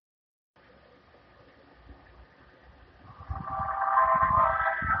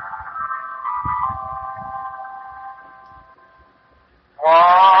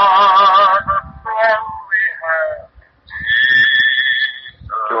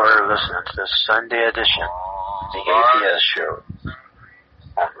listening to this Sunday edition of the APS Show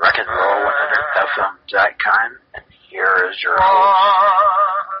on rockandroll100fm.com, and here is your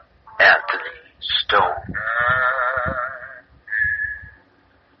host, Anthony Stone.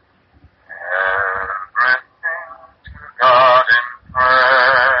 God in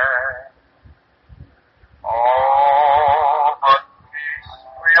prayer. Oh, but peace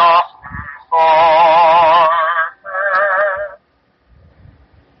we often forfeit.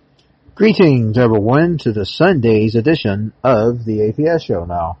 Greetings, everyone, to the Sunday's edition of the APS Show.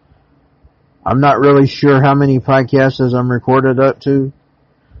 Now, I'm not really sure how many podcasts I'm recorded up to,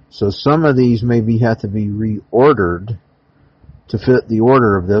 so some of these maybe have to be reordered to fit the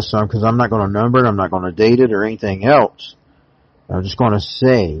order of this, because I'm not going to number it, I'm not going to date it or anything else. I'm just going to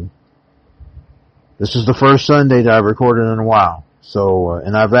say, this is the first Sunday that I've recorded in a while. So,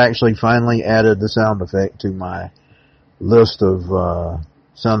 and I've actually finally added the sound effect to my list of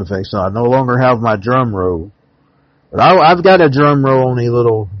sound effects. So I no longer have my drum roll. But I've got a drum roll on a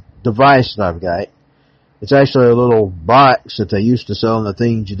little device that I've got. It's actually a little box that they used to sell in the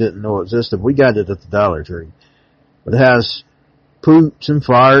things you didn't know existed. We got it at the Dollar Tree. But it has poops and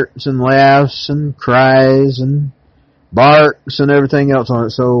farts and laughs and cries and barks and everything else on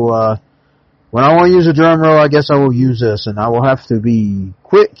it. So, when I want to use a drum roll, I guess I will use this, and I will have to be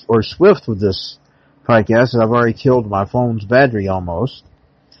quick or swift with this podcast, as I've already killed my phone's battery almost.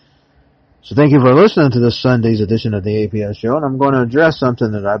 So thank you for listening to this Sunday's edition of the APS Show, and I'm going to address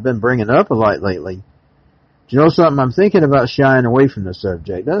something that I've been bringing up a lot lately. Do you know something? I'm thinking about shying away from this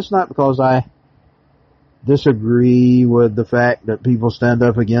subject. That's not because I disagree with the fact that people stand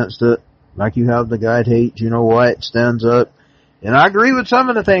up against it, like you have the guy Tate, you know what, stands up. And I agree with some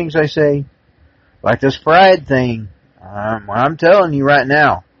of the things they say, like this pride thing. I'm telling you right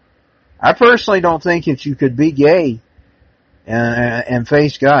now, I personally don't think that you could be gay and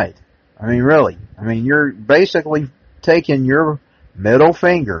face God. I mean, really. I mean, you're basically taking your middle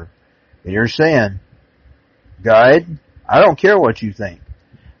finger and you're saying, God, I don't care what you think.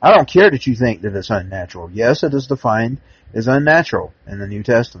 I don't care that you think that it's unnatural. Yes, it is defined as unnatural in the New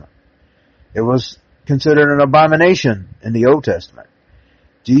Testament. It was considered an abomination in the Old Testament.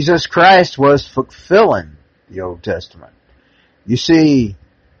 Jesus Christ was fulfilling the Old Testament. You see,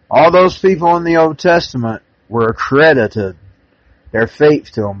 all those people in the Old Testament were accredited their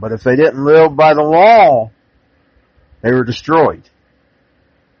faith to them, but if they didn't live by the law, they were destroyed.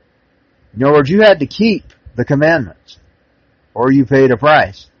 In other words, you had to keep the commandments, or you paid a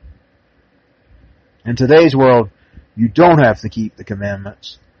price. In today's world, you don't have to keep the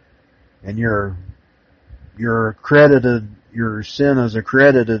commandments, and you're accredited, your sin is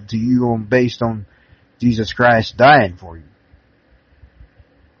accredited to you based on Jesus Christ dying for you.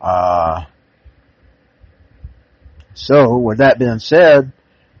 So, with that being said,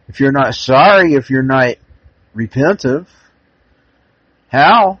 if you're not sorry, if you're not repentive,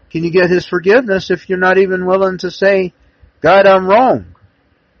 how can you get His forgiveness if you're not even willing to say, God, I'm wrong?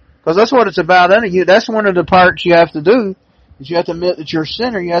 Because that's what it's about. That's one of the parts you have to do, is you have to admit that you're a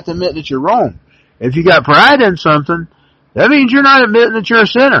sinner, you have to admit that you're wrong. If you got pride in something, that means you're not admitting that you're a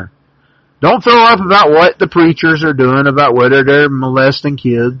sinner. Don't throw up about what the preachers are doing, about whether they're molesting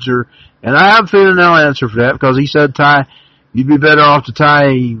kids and I have a feeling they'll answer for that, because he said you'd be better off to tie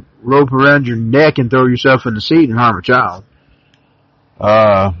a rope around your neck and throw yourself in the sea than harm a child.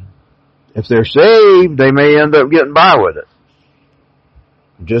 If they're saved, they may end up getting by with it.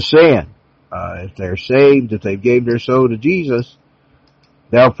 I'm just saying. If they're saved, if they gave their soul to Jesus,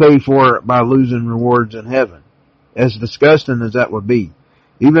 they'll pay for it by losing rewards in heaven. As disgusting as that would be.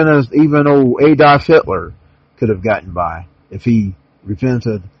 Even old Adolf Hitler could have gotten by if he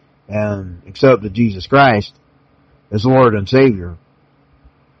repented and accepted Jesus Christ as Lord and Savior.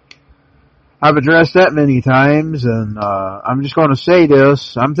 I've addressed that many times, and I'm just going to say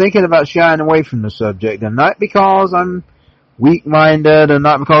this. I'm thinking about shying away from the subject, and not because I'm weak-minded and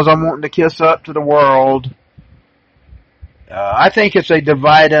not because I'm wanting to kiss up to the world. I think it's a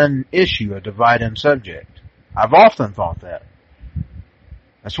dividing issue, a dividing subject. I've often thought that.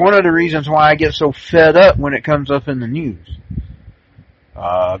 That's one of the reasons why I get so fed up when it comes up in the news.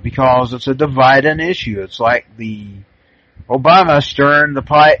 Because it's a dividing issue. It's like the Obama stirring the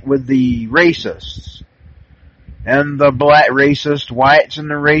pot with the racists. And the black racist whites and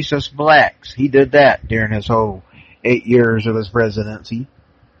the racist blacks. He did that during his whole 8 years of his presidency.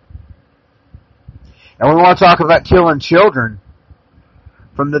 And we want to talk about killing children.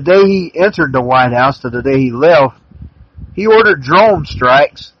 From the day he entered the White House to the day he left, he ordered drone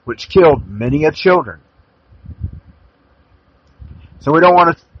strikes, which killed many a children. So we don't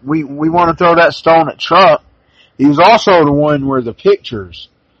want to, we want to throw that stone at Trump. He was also the one where the pictures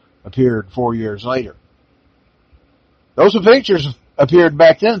appeared 4 years later. Those pictures appeared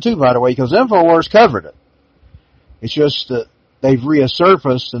back then too, by the way, because InfoWars covered it. It's just that they've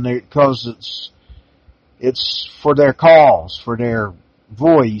resurfaced, and because it's for their cause, for their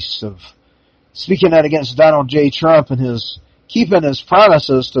voice of speaking out against Donald J. Trump and his keeping his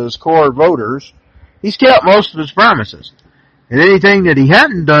promises to his core voters. He's kept most of his promises. And anything that he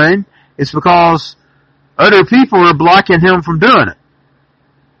hadn't done, it's because other people are blocking him from doing it.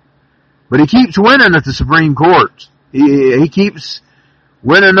 But he keeps winning at the Supreme Court. He keeps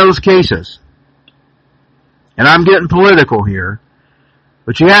winning those cases. And I'm getting political here.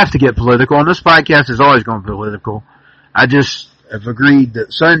 But you have to get political, and this podcast is always going to be political. I just have agreed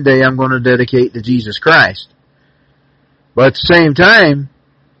that Sunday I'm going to dedicate to Jesus Christ. But at the same time,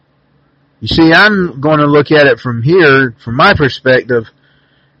 you see, I'm going to look at it from here, from my perspective.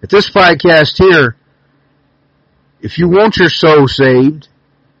 At this podcast here, if you want your soul saved,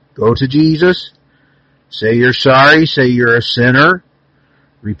 go to Jesus, say you're sorry, say you're a sinner,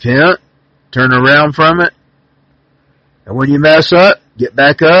 repent, turn around from it, and when you mess up, get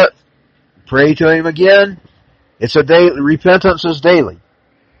back up, pray to Him again. It's a daily, repentance is daily.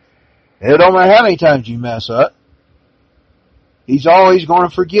 It don't matter how many times you mess up, He's always going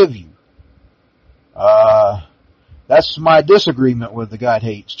to forgive you. That's my disagreement with the God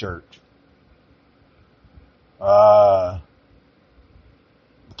Hates Church.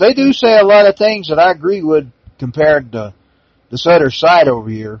 They do say a lot of things that I agree with compared to this other side over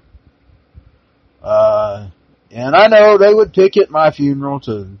here. And I know they would picket my funeral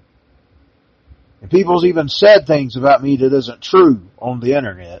too. And people's even said things about me that isn't true on the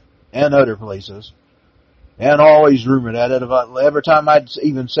internet and other places. And always rumored at it about every time I'd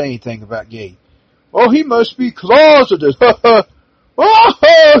even say anything about gay. Oh, he must be closeted.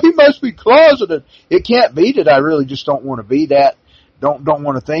 Oh, he must be closeted. It can't be that I really just don't want to be that. Don't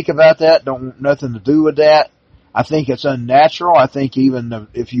want to think about that. Don't want nothing to do with that. I think it's unnatural. I think even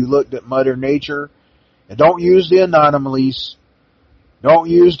if you looked at Mother Nature, and don't use the anomalies. Don't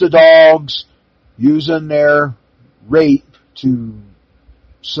use the dogs using their rape to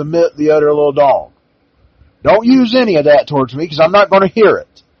submit the other little dog. Don't use any of that towards me because I'm not going to hear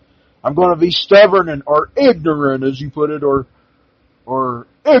it. I'm going to be stubborn or ignorant, as you put it, or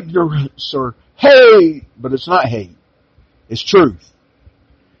ignorance or hate. But it's not hate. It's truth.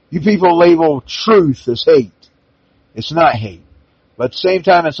 You people label truth as hate. It's not hate. But at the same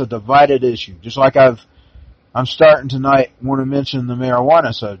time, it's a divided issue. Just like I'm starting tonight want to mention the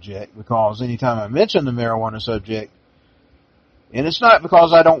marijuana subject, because anytime I mention the marijuana subject, and it's not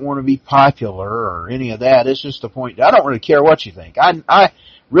because I don't want to be popular or any of that, it's just the point, I don't really care what you think. I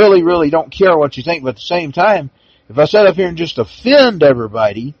really, really don't care what you think, but at the same time, if I sit up here and just offend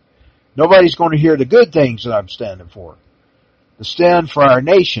everybody, nobody's going to hear the good things that I'm standing for. To stand for our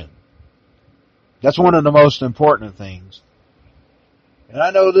nation. That's one of the most important things. And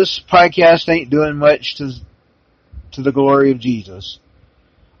I know this podcast ain't doing much to the glory of Jesus.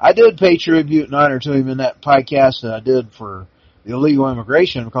 I did pay tribute and honor to Him in that podcast that I did for the illegal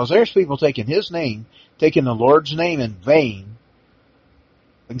immigration, because there's people taking His name, taking the Lord's name in vain,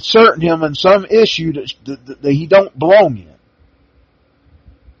 inserting Him in some issue that He don't belong in.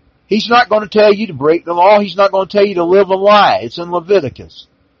 He's not going to tell you to break the law. He's not going to tell you to live a lie. It's in Leviticus.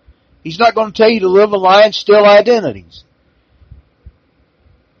 He's not going to tell you to live a lie and steal identities.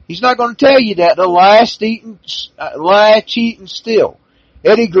 He's not going to tell you that to lie, cheat, and steal.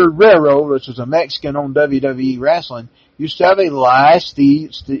 Eddie Guerrero, which was a Mexican on WWE Wrestling, used to have a lie,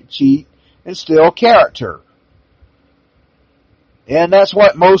 cheat, and steal character. And that's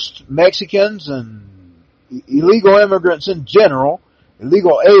what most Mexicans and illegal immigrants in general,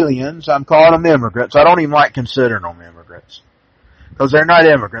 illegal aliens, I'm calling them immigrants. I don't even like considering them immigrants. Because they're not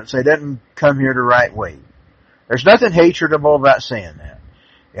immigrants. They didn't come here the right way. There's nothing hatredable about saying that.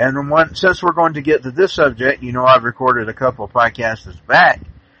 And since we're going to get to this subject, you know I've recorded a couple of podcasts back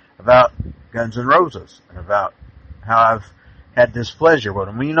about Guns N' Roses and about how I've had displeasure with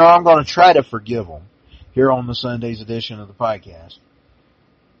them. Well, you know, I'm going to try to forgive them here on the Sunday's edition of the podcast.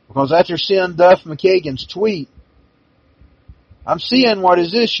 Because after seeing Duff McKagan's tweet, I'm seeing what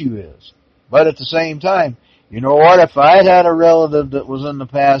his issue is. But at the same time, you know what? If I had a relative that was in the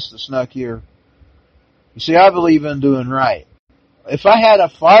past that snuck here, you see, I believe in doing right. If I had a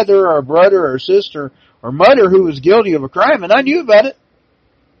father or a brother or a sister or mother who was guilty of a crime and I knew about it,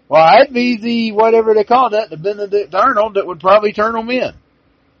 well, I'd be the, whatever they call that, the Benedict Arnold that would probably turn them in.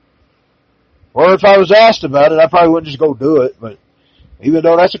 Or if I was asked about it, I probably wouldn't just go do it. But even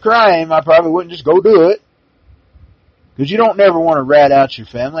though that's a crime, I probably wouldn't just go do it. Because you don't never want to rat out your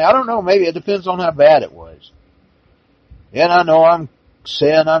family. I don't know, maybe it depends on how bad it was. And I know I'm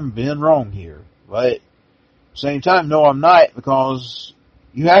saying I'm being wrong here. But at the same time, no, I'm not, because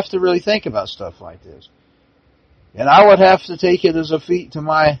you have to really think about stuff like this. And I would have to take it as a feat to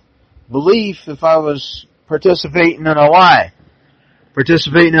my belief if I was participating in a lie,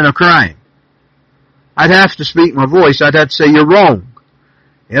 participating in a crime. I'd have to speak my voice. I'd have to say, you're wrong.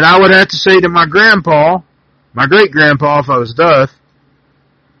 And I would have to say to my grandpa, my great-grandpa if I was deaf,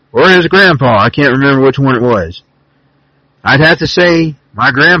 or his grandpa, I can't remember which one it was. I'd have to say,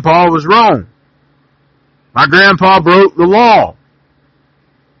 my grandpa was wrong. My grandpa broke the law.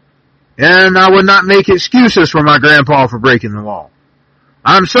 And I would not make excuses for my grandpa for breaking the law.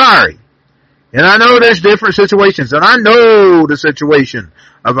 I'm sorry. And I know there's different situations, and I know the situation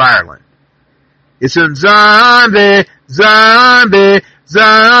of Ireland. It's in zombie, zombie,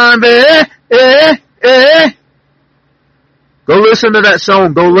 zombie, Go listen to that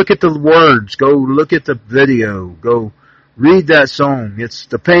song. Go look at the words. Go look at the video. Go read that song.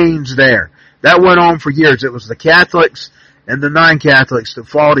 The pain's there. That went on for years. It was the Catholics and the non-Catholics that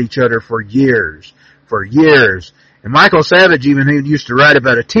fought each other for years. For years. And Michael Savage even used to write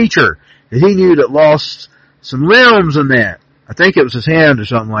about a teacher that he knew that lost some limbs in that. I think it was his hand or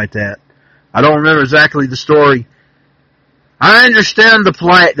something like that. I don't remember exactly the story. I understand the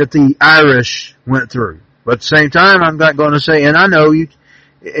plight that the Irish went through. But at the same time, I'm not going to say, and I know you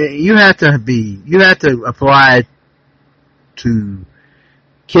have to apply to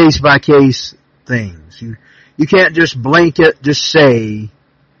case by case things. You can't just blanket, just say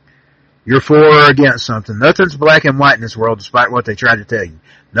you're for or against something. Nothing's black and white in this world, despite what they try to tell you.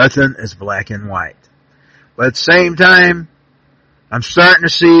 Nothing is black and white. But at the same time, I'm starting to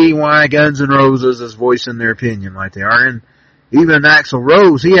see why Guns N' Roses is voicing their opinion like they are. And even Axl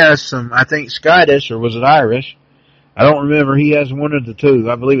Rose, he has some, I think, Scottish, or was it Irish? I don't remember. He has one of the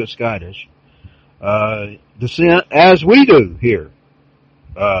two. I believe it's Scottish. Descent, as we do here.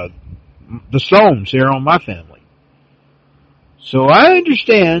 The Stones here on my family. So I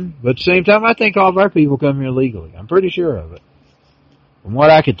understand, but at the same time, I think all of our people come here legally. I'm pretty sure of it, from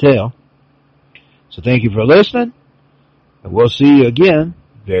what I could tell. So thank you for listening, and we'll see you again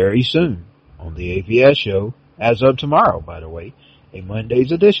very soon on the APS show, as of tomorrow, by the way, a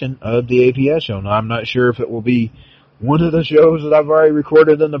Monday's edition of the APS show. Now, I'm not sure if it will be one of the shows that I've already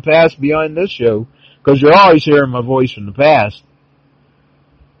recorded in the past beyond this show, because you're always hearing my voice from the past.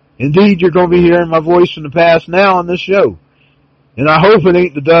 Indeed, you're going to be hearing my voice from the past now on this show. And I hope it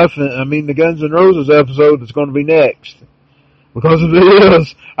ain't the Guns N' Roses episode that's going to be next. Because if it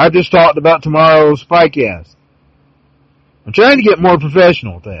is, I just talked about tomorrow's podcast. I'm trying to get more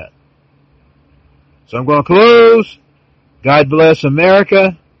professional at that. So I'm going to close. God bless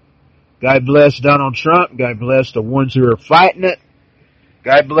America. God bless Donald Trump. God bless the ones who are fighting it.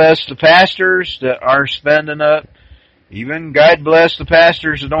 God bless the pastors that are spending up. Even God bless the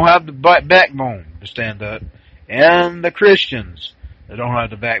pastors that don't have the backbone to stand up. And the Christians that don't have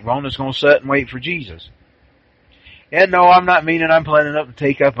the backbone that's going to sit and wait for Jesus. And no, I'm not meaning I'm planning to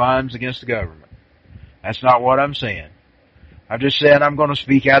take up arms against the government. That's not what I'm saying. I'm just saying I'm going to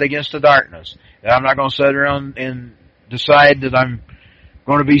speak out against the darkness. That I'm not going to sit around and decide that I'm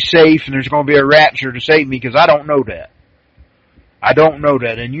going to be safe and there's going to be a rapture to save me, because I don't know that. I don't know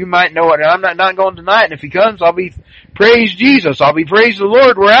that. And you might know it, and I'm not going to deny it. And if he comes, I'll be praise Jesus. I'll be praise the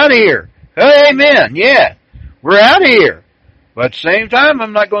Lord. We're out of here. Amen. Yeah. We're out of here. But at the same time,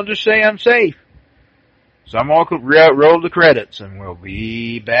 I'm not going to just say I'm safe. So I'm all roll the credits, and we'll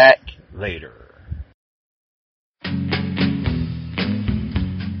be back later.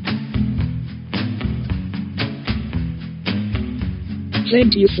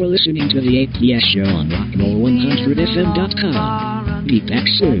 Thank you for listening to the APS show on rockroll100fm.com. Be back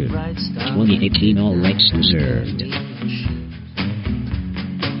soon. 2018 all rights reserved.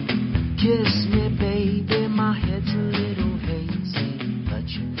 Kiss